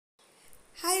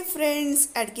Hi friends,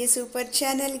 ಅಡುಗೆ super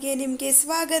ಚಾನೆಲ್ಗೆ ನಿಮಗೆ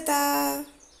ಸ್ವಾಗತ.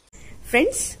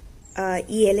 ಫ್ರೆಂಡ್ಸ್,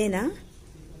 ಈ ಎಲೆನ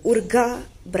ಉರ್ಗಾ,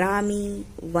 ಬ್ರಾಹ್ಮಿ,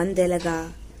 ಒಂದೆಲಗ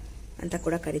ಅಂತ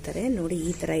ಕೂಡ ಕರೀತಾರೆ. ನೋಡಿ,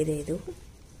 ಈ ಥರ ಇದೆ. ಇದು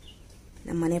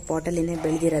ನಮ್ಮ ಮನೆ ಪಾಟಲ್ಲಿನೇ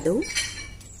ಬೆಳೆದಿರೋದು.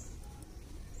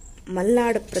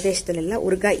 ಮಲೆನಾಡು ಪ್ರದೇಶದಲ್ಲೆಲ್ಲ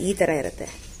ಉರ್ಗಾ ಈ ಥರ ಇರುತ್ತೆ.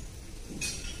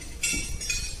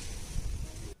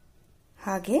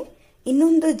 ಹಾಗೆ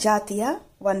ಇನ್ನೊಂದು ಜಾತಿಯ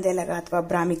ಒಂದೆಲಗ ಅಥವಾ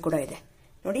ಬ್ರಾಹ್ಮಿ ಕೂಡ ಇದೆ.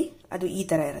 ನೋಡಿ, ಅದು ಈ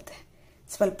ಥರ ಇರುತ್ತೆ.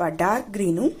 ಸ್ವಲ್ಪ ಡಾರ್ಕ್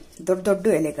ಗ್ರೀನು, ದೊಡ್ಡ ದೊಡ್ಡ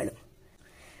ಎಲೆಗಳು.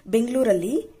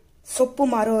 ಬೆಂಗಳೂರಲ್ಲಿ ಸೊಪ್ಪು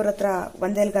ಮಾರೋರ ಹತ್ರ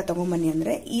ಒಂದೆಲಗ ತಗೊಂಬನ್ನಿ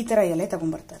ಅಂದರೆ ಈ ಥರ ಎಲೆ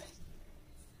ತಗೊಂಬರ್ತಾರೆ.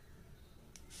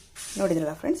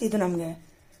 ನೋಡಿದ್ರಲ್ಲ ಫ್ರೆಂಡ್ಸ್, ಇದು ನಮಗೆ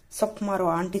ಸೊಪ್ಪು ಮಾರೋ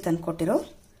ಆಂಟಿ ತಂದು ಕೊಟ್ಟಿರೋ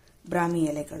ಬ್ರಾಹ್ಮಿ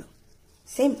ಎಲೆಗಳು.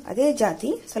 ಸೇಮ್ ಅದೇ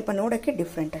ಜಾತಿ, ಸ್ವಲ್ಪ ನೋಡೋಕ್ಕೆ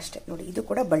ಡಿಫ್ರೆಂಟ್ ಅಷ್ಟೇ. ನೋಡಿ, ಇದು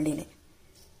ಕೂಡ ಬಳ್ಳಿನೇ.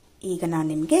 ಈಗ ನಾನು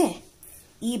ನಿಮಗೆ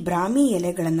ಈ ಬ್ರಾಹ್ಮಿ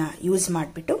ಎಲೆಗಳನ್ನು ಯೂಸ್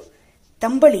ಮಾಡಿಬಿಟ್ಟು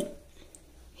ತಂಬಳಿ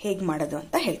ಹೇಗೆ ಮಾಡೋದು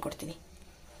ಅಂತ ಹೇಳ್ಕೊಡ್ತೀನಿ.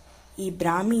 ಈ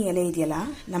ಬ್ರಾಹ್ಮಿ ಎಲೆ ಇದೆಯಲ್ಲ,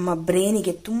 ನಮ್ಮ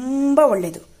ಬ್ರೇನಿಗೆ ತುಂಬ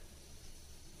ಒಳ್ಳೆಯದು.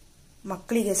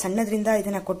 ಮಕ್ಕಳಿಗೆ ಸಣ್ಣದ್ರಿಂದ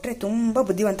ಇದನ್ನು ಕೊಟ್ಟರೆ ತುಂಬ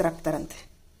ಬುದ್ಧಿವಂತರಾಗ್ತಾರಂತೆ.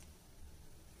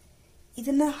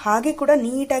 ಇದನ್ನು ಹಾಗೆ ಕೂಡ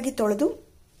ನೀಟಾಗಿ ತೊಳೆದು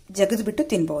ಜಗದ್ಬಿಟ್ಟು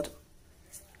ತಿನ್ಬೋದು.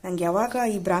 ನನಗೆ ಯಾವಾಗ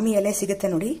ಈ ಬ್ರಾಹ್ಮಿ ಎಲೆ ಸಿಗುತ್ತೆ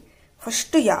ನೋಡಿ,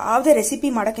 ಫಸ್ಟು ಯಾವುದೇ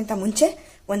ರೆಸಿಪಿ ಮಾಡೋಕ್ಕಿಂತ ಮುಂಚೆ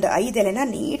ಒಂದು 5 ಎಲೆನ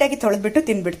ನೀಟಾಗಿ ತೊಳೆದ್ಬಿಟ್ಟು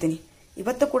ತಿನ್ಬಿಡ್ತೀನಿ.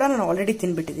 ಇವತ್ತು ಕೂಡ ನಾನು ಆಲ್ರೆಡಿ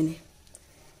ತಿನ್ಬಿಟ್ಟಿದ್ದೀನಿ.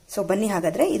 ಸೊ ಬನ್ನಿ,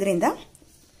 ಹಾಗಾದರೆ ಇದರಿಂದ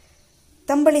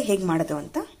ತಂಬಳಿ ಹೇಗೆ ಮಾಡೋದು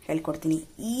ಅಂತ ಹೇಳ್ಕೊಡ್ತೀನಿ.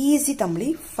 ಈಸಿ ತಂಬಳಿ,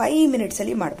 5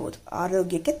 ಮಿನಿಟ್ಸಲ್ಲಿ ಮಾಡ್ಬೋದು.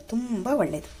 ಆರೋಗ್ಯಕ್ಕೆ ತುಂಬ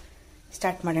ಒಳ್ಳೆಯದು.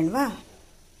 Start ಮಾಡೋಣವಾ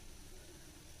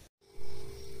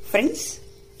friends?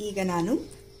 ಈಗ ನಾನು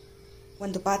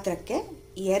ಒಂದು ಪಾತ್ರಕ್ಕೆ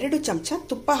 2 ಚಮಚ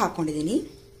ತುಪ್ಪ ಹಾಕ್ಕೊಂಡಿದ್ದೀನಿ.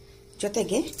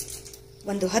 ಜೊತೆಗೆ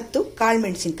ಒಂದು 10 ಕಾಳು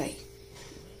ಮೆಣಸಿನ್ಕಾಯಿ,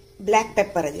 ಬ್ಲ್ಯಾಕ್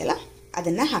ಪೆಪ್ಪರ್ ಇದೆಯಲ್ಲ,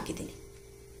 ಅದನ್ನು ಹಾಕಿದ್ದೀನಿ.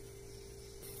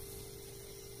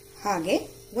 ಹಾಗೆ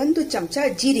 1 ಚಮಚ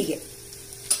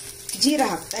ಜೀರ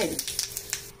ಹಾಕ್ತಾ ಇದ್ದೀನಿ.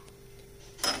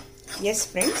 ಎಸ್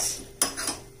ಫ್ರೆಂಡ್ಸ್,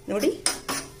 ನೋಡಿ,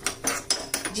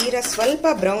 ಜೀರ ಸ್ವಲ್ಪ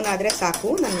ಬ್ರೌನ್ ಆದರೆ ಸಾಕು.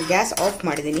 ನಾನು ಗ್ಯಾಸ್ ಆಫ್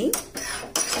ಮಾಡಿದ್ದೀನಿ.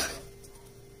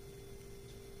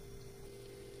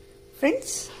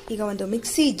 ಫ್ರೆಂಡ್ಸ್, ಈಗ ಒಂದು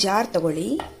ಮಿಕ್ಸಿ ಜಾರ್ ತಗೊಳ್ಳಿ.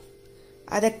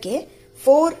 ಅದಕ್ಕೆ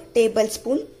 4 table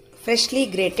spoon freshly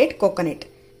grated coconut,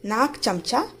 4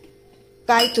 ಚಮಚ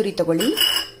ಕಾಯಿ ತುರಿ ತಗೊಳ್ಳಿ.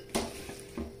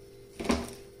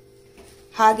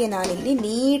 ಹಾಗೆ ನಾನಿಲ್ಲಿ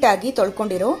ನೀಟಾಗಿ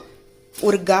ತೊಳ್ಕೊಂಡಿರೋ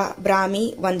ಉರ್ಗಾ, ಬ್ರಾಹ್ಮಿ,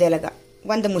 ಒಂದೆಲಗ,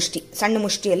 1 ಮುಷ್ಟಿ, ಸಣ್ಣ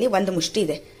ಮುಷ್ಟಿಯಲ್ಲಿ 1 ಮುಷ್ಟಿ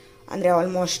ಇದೆ. ಅಂದರೆ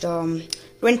ಆಲ್ಮೋಸ್ಟ್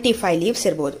 25 ಲೀವ್ಸ್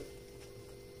ಇರ್ಬೋದು.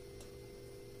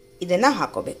 ಇದನ್ನು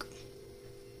ಹಾಕೋಬೇಕು.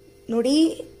 ನೋಡಿ,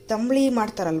 ತಂಬಳಿ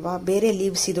ಮಾಡ್ತಾರಲ್ವ, ಬೇರೆ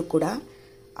ಲೀವ್ಸ್ ಇದು ಕೂಡ,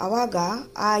 ಆವಾಗ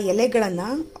ಆ ಎಲೆಗಳನ್ನು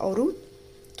ಅವರು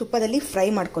ತುಪ್ಪದಲ್ಲಿ ಫ್ರೈ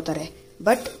ಮಾಡ್ಕೋತಾರೆ.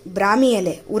 ಬಟ್ ಬ್ರಾಹ್ಮಿ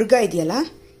ಎಲೆ, ಉರ್ಗಾ ಇದೆಯಲ್ಲ,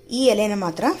 ಈ ಎಲೆನ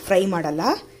ಮಾತ್ರ ಫ್ರೈ ಮಾಡಲ್ಲ.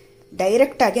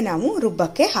 ಡೈರೆಕ್ಟಾಗಿ ನಾವು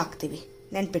ರುಬ್ಬಕ್ಕೆ ಹಾಕ್ತೀವಿ.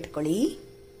 ನೆನ್ಪಿಟ್ಕೊಳ್ಳಿ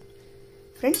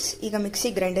ಫ್ರೆಂಡ್ಸ್. ಈಗ ಮಿಕ್ಸಿ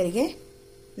ಗ್ರೈಂಡರಿಗೆ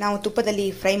ನಾವು ತುಪ್ಪದಲ್ಲಿ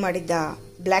ಫ್ರೈ ಮಾಡಿದ್ದ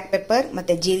ಬ್ಲ್ಯಾಕ್ ಪೆಪ್ಪರ್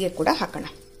ಮತ್ತು ಜೀರಿಗೆ ಕೂಡ ಹಾಕೋಣ.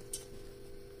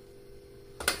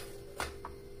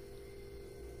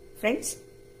 ಫ್ರೆಂಡ್ಸ್,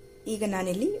 ಈಗ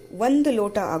ನಾನಿಲ್ಲಿ 1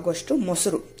 ಲೋಟ ಆಗೋಷ್ಟು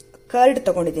ಮೊಸರು, ಕರ್ಡ್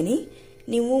ತಗೊಂಡಿದ್ದೀನಿ.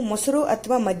 ನೀವು ಮೊಸರು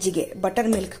ಅಥವಾ ಮಜ್ಜಿಗೆ,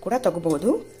 ಬಟರ್ ಮಿಲ್ಕ್ ಕೂಡ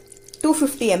ತಗೋಬಹುದು.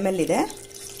 250 ml ಇದೆ.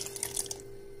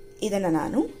 ಇದನ್ನು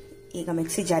ನಾನು ಈಗ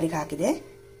ಮಿಕ್ಸಿ ಜಾರಿಗೆ ಹಾಕಿದೆ.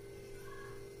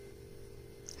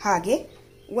 ಹಾಗೆ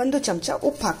 1 ಚಮಚ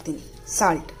ಉಪ್ಪು ಹಾಕ್ತೀನಿ,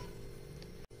 ಸಾಲ್ಟ್.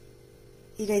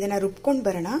 ಈಗ ಇದನ್ನು ರುಬ್ಕೊಂಡು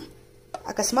ಬರೋಣ.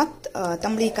 ಅಕಸ್ಮಾತ್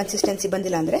ತಂಬಳಿ ಕನ್ಸಿಸ್ಟೆನ್ಸಿ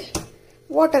ಬಂದಿಲ್ಲ ಅಂದರೆ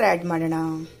ವಾಟರ್ ಆ್ಯಡ್ ಮಾಡೋಣ.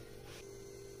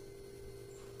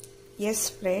 S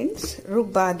friends,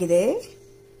 ರುಬ್ಬಾಗಿದೆ.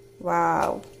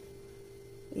 ವಾವ್,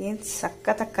 ಏನು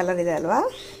ಸಖತ್ತಾಗಿ ಕಲರ್ ಇದೆ ಅಲ್ವಾ?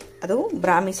 ಅದು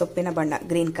ಬ್ರಾಹ್ಮಿ ಸೊಪ್ಪಿನ ಬಣ್ಣ,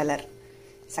 ಗ್ರೀನ್ ಕಲರ್,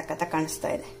 ಸಖತ್ತಾಗಿ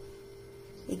ಕಾಣಿಸ್ತಾ ಇದೆ.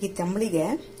 ಈಗ ಈ ತಂಬಳಿಗೆ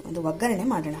ಒಂದು ಒಗ್ಗರಣೆ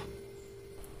ಮಾಡೋಣ.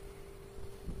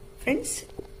 ಫ್ರೆಂಡ್ಸ್,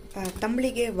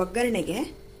 ತಂಬಳಿಗೆ ಒಗ್ಗರಣೆಗೆ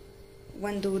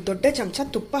 1 ದೊಡ್ಡ ಚಮಚ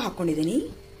ತುಪ್ಪ ಹಾಕ್ಕೊಂಡಿದ್ದೀನಿ.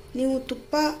 ನೀವು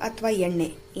ತುಪ್ಪ ಅಥವಾ ಎಣ್ಣೆ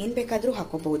ಏನು ಬೇಕಾದರೂ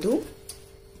ಹಾಕೋಬಹುದು.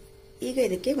 ಈಗ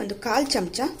ಇದಕ್ಕೆ 1/4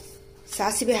 ಚಮಚ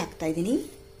ಸಾಸಿವೆ ಹಾಕ್ತಾ ಇದ್ದೀನಿ.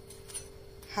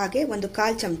 ಹಾಗೆ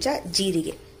 1/4 ಚಮಚ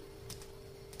ಜೀರಿಗೆ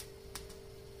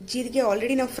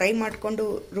ಆಲ್ರೆಡಿ ನಾವು ಫ್ರೈ ಮಾಡಿಕೊಂಡು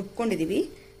ರುಬ್ಕೊಂಡಿದ್ದೀವಿ.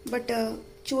 ಬಟ್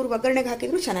ಚೂರು ಒಗ್ಗರಣೆಗೆ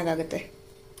ಹಾಕಿದ್ರು ಚೆನ್ನಾಗಾಗುತ್ತೆ.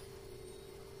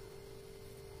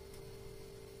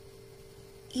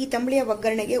 ಈ ತಂಬಳಿಯ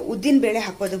ಒಗ್ಗರಣೆಗೆ ಉದ್ದಿನ ಬೇಳೆ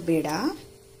ಹಾಕೋದು ಬೇಡ.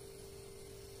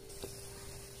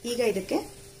 ಈಗ ಇದಕ್ಕೆ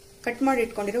ಕಟ್ ಮಾಡಿ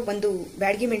ಇಟ್ಕೊಂಡಿರೋ 1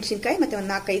 ಬ್ಯಾಡಗಿ ಮೆಣಸಿನ್ಕಾಯಿ ಮತ್ತು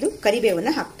 4-5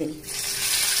 ಕರಿಬೇವನ್ನು ಹಾಕ್ತೀನಿ.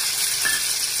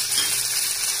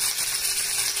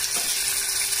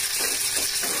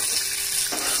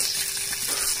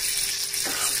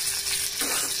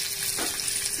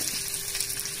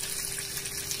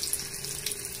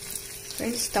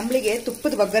 ಫ್ರೆಂಡ್ಸ್, ತಂಬಳಿಗೆ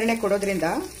ತುಪ್ಪದ ಒಗ್ಗರಣೆ ಕೊಡೋದ್ರಿಂದ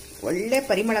ಒಳ್ಳೆ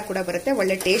ಪರಿಮಳ ಕೂಡ ಬರುತ್ತೆ,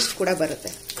 ಒಳ್ಳೆ ಟೇಸ್ಟ್ ಕೂಡ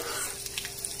ಬರುತ್ತೆ.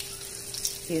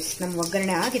 ಎಸ್, ನಮ್ಮ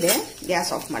ಒಗ್ಗರಣೆ ಆಗಿದೆ.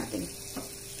 ಗ್ಯಾಸ್ ಆಫ್ ಮಾಡ್ತೀನಿ.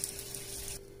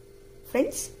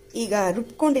 ಫ್ರೆಂಡ್ಸ್, ಈಗ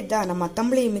ರುಬ್ಕೊಂಡಿದ್ದ ನಮ್ಮ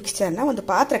ತಂಬಳಿ ಮಿಕ್ಸ್ಚರ್ನ ಒಂದು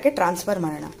ಪಾತ್ರಕ್ಕೆ ಟ್ರಾನ್ಸ್ಫರ್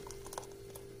ಮಾಡೋಣ.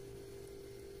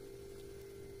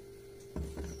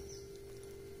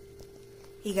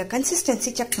 ಈಗ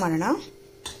ಕನ್ಸಿಸ್ಟೆನ್ಸಿ ಚೆಕ್ ಮಾಡೋಣ.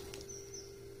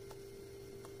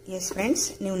 ಎಸ್ ಫ್ರೆಂಡ್ಸ್,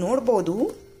 ನೀವು ನೋಡ್ಬೋದು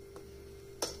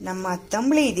ನಮ್ಮ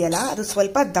ತಂಬಳಿ ಇದೆಯಲ್ಲ ಅದು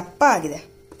ಸ್ವಲ್ಪ ದಪ್ಪ ಆಗಿದೆ.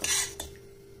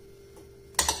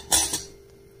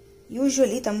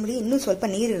 ಯೂಶುವಲಿ ತಂಬಳಿ ಇನ್ನೂ ಸ್ವಲ್ಪ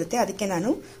ನೀರಿರುತ್ತೆ, ಅದಕ್ಕೆ ನಾನು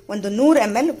ಒಂದು 100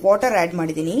 ml ವಾಟರ್ ಆ್ಯಡ್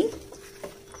ಮಾಡಿದ್ದೀನಿ.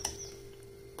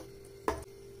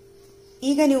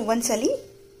 ಈಗ ನೀವು ಒಂದ್ಸಲಿ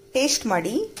ಟೇಸ್ಟ್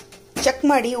ಮಾಡಿ ಚೆಕ್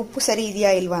ಮಾಡಿ ಉಪ್ಪು ಸರಿ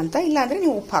ಇದೆಯಾ ಇಲ್ವಾ ಅಂತ. ಇಲ್ಲಾಂದ್ರೆ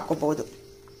ನೀವು ಉಪ್ಪು ಹಾಕೋಬಹುದು.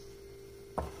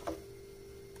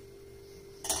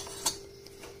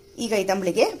 ಈಗ ಈ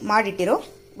ತಂಬಳಿಗೆ ಮಾಡಿಟ್ಟಿರೋ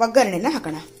ಒಗ್ಗರಣೆನ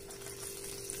ಹಾಕೋಣ.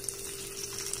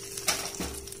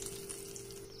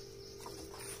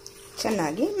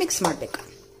 ಚೆನ್ನಾಗಿ ಮಿಕ್ಸ್ ಮಾಡಬೇಕು.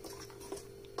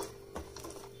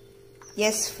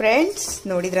 ಎಸ್ ಫ್ರೆಂಡ್ಸ್,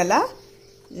 ನೋಡಿದ್ರಲ್ಲ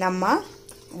ನಮ್ಮ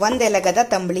ಒಂದೆಲಗದ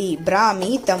ತಂಬಳಿ, ಬ್ರಾಹ್ಮಿ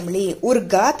ತಂಬಳಿ,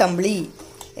 ಉರ್ಗಾ ತಂಬಳಿ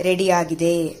ರೆಡಿ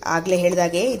ಆಗಿದೆ. ಆಗ್ಲೇ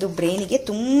ಹೇಳಿದಾಗೆ ಇದು ಬ್ರೈನಿಗೆ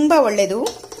ತುಂಬಾ ಒಳ್ಳೆಯದು.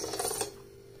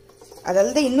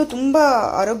 ಅದಲ್ಲದೆ ಇನ್ನೂ ತುಂಬಾ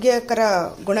ಆರೋಗ್ಯಕರ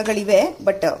ಗುಣಗಳಿವೆ.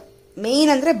 ಬಟ್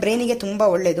ಮೇನ್ ಅಂದ್ರೆ ಬ್ರೈನಿಗೆ ತುಂಬಾ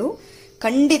ಒಳ್ಳೆಯದು.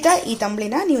 ಖಂಡಿತ ಈ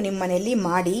ತಂಬಳಿನ ನೀವು ನಿಮ್ಮ ಮನೆಯಲ್ಲಿ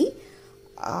ಮಾಡಿ.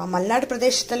 ಮಲೆನಾಡು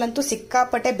ಪ್ರದೇಶದಲ್ಲಂತೂ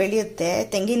ಸಿಕ್ಕಾಪಟ್ಟೆ ಬೆಳೆಯುತ್ತೆ.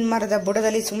 ತೆಂಗಿನ ಮರದ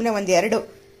ಬುಡದಲ್ಲಿ ಸುಮ್ಮನೆ 1-2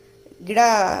 ಗಿಡ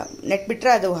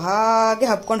ನೆಟ್ಬಿಟ್ರೆ ಅದು ಹಾಗೆ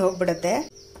ಹಬ್ಕೊಂಡು ಹೋಗ್ಬಿಡುತ್ತೆ.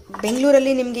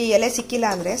 ಬೆಂಗಳೂರಲ್ಲಿ ನಿಮಗೆ ಎಲೆ ಸಿಕ್ಕಿಲ್ಲ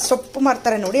ಅಂದರೆ ಸೊಪ್ಪು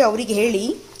ಮಾರ್ತಾರೆ ನೋಡಿ, ಅವರಿಗೆ ಹೇಳಿ.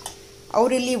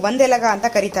 ಅವರಿಲ್ಲಿ ಒಂದೆಲಗ ಅಂತ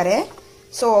ಕರೀತಾರೆ.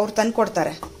 ಸೊ ಅವ್ರು ತಂದು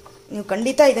ಕೊಡ್ತಾರೆ. ನೀವು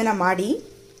ಖಂಡಿತ ಇದನ್ನು ಮಾಡಿ.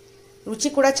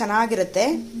 ರುಚಿ ಕೂಡ ಚೆನ್ನಾಗಿರುತ್ತೆ.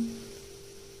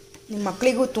 ನಿಮ್ಮ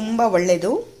ಮಕ್ಕಳಿಗೂ ತುಂಬ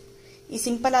ಒಳ್ಳೆಯದು. ಈ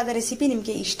ಸಿಂಪಲ್ ಆದ ರೆಸಿಪಿ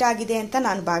ನಿಮಗೆ ಇಷ್ಟ ಆಗಿದೆ ಅಂತ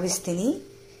ನಾನು ಭಾವಿಸ್ತೀನಿ.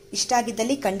 ಇಷ್ಟ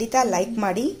ಆಗಿದ್ದಲ್ಲಿ ಖಂಡಿತ ಲೈಕ್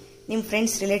ಮಾಡಿ. ನಿಮ್ಮ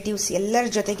ಫ್ರೆಂಡ್ಸ್, ರಿಲೇಟಿವ್ಸ್ ಎಲ್ಲರ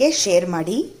ಜೊತೆಗೆ ಶೇರ್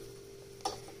ಮಾಡಿ.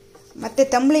 ಮತ್ತು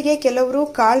ತಂಬಳಿಗೆ ಕೆಲವರು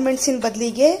ಕಾಳು ಮೆಣಸಿನ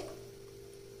ಬದಲಿಗೆ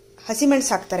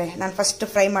ಹಸಿಮೆಣಸು ಹಾಕ್ತಾರೆ. ನಾನು ಫಸ್ಟ್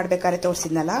ಫ್ರೈ ಮಾಡಬೇಕಾದ್ರೆ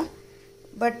ತೋರಿಸಿದ್ನಲ್ಲ.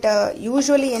 ಬಟ್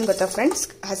ಯೂಶ್ವಲಿ ಏನು ಗೊತ್ತಾ ಫ್ರೆಂಡ್ಸ್,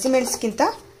 ಹಸಿಮೆಣಸಿಗಿಂತ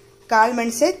ಕಾಳು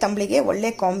ಮೆಣಸೆ ತಂಬಳಿಗೆ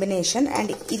ಒಳ್ಳೆ ಕಾಂಬಿನೇಷನ್.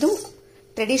 ಆ್ಯಂಡ್ ಇದು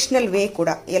ಟ್ರೆಡಿಷ್ನಲ್ ವೇ ಕೂಡ.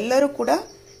 ಎಲ್ಲರೂ ಕೂಡ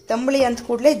ತಂಬಳಿ ಅಂದ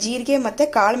ಕೂಡಲೇ ಜೀರಿಗೆ ಮತ್ತು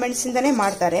ಕಾಳು ಮೆಣಸಿಂದನೇ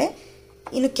ಮಾಡ್ತಾರೆ.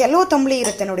 ಇನ್ನು ಕೆಲವು ತಂಬಳಿ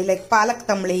ಇರುತ್ತೆ ನೋಡಿ, ಲೈಕ್ ಪಾಲಕ್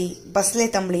ತಂಬಳಿ, ಬಸಳೆ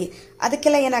ತಂಬಳಿ,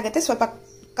 ಅದಕ್ಕೆಲ್ಲ ಏನಾಗುತ್ತೆ, ಸ್ವಲ್ಪ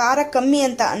ಖಾರ ಕಮ್ಮಿ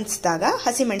ಅಂತ ಅನಿಸಿದಾಗ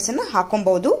ಹಸಿಮೆಣಸನ್ನು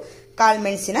ಹಾಕೊಬಹುದು ಕಾಳು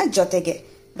ಮೆಣಸಿನ ಜೊತೆಗೆ.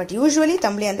 ಬಟ್ ಯೂಶ್ವಲಿ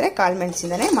ತಂಬಳಿ ಅಂದರೆ ಕಾಳು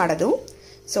ಮೆಣಸಿಂದನೇ ಮಾಡೋದು.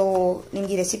 ಸೊ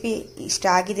ನಿಮಗೆ ಈ ರೆಸಿಪಿ ಇಷ್ಟ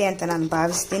ಆಗಿದೆ ಅಂತ ನಾನು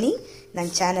ಭಾವಿಸ್ತೀನಿ. ನನ್ನ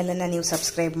ಚಾನಲನ್ನು ನೀವು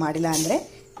ಸಬ್ಸ್ಕ್ರೈಬ್ ಮಾಡಿಲ್ಲ ಅಂದರೆ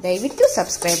ದಯವಿಟ್ಟು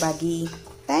ಸಬ್ಸ್ಕ್ರೈಬ್ ಆಗಿ.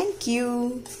 Thank you.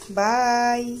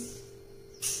 ಬಾಯ್.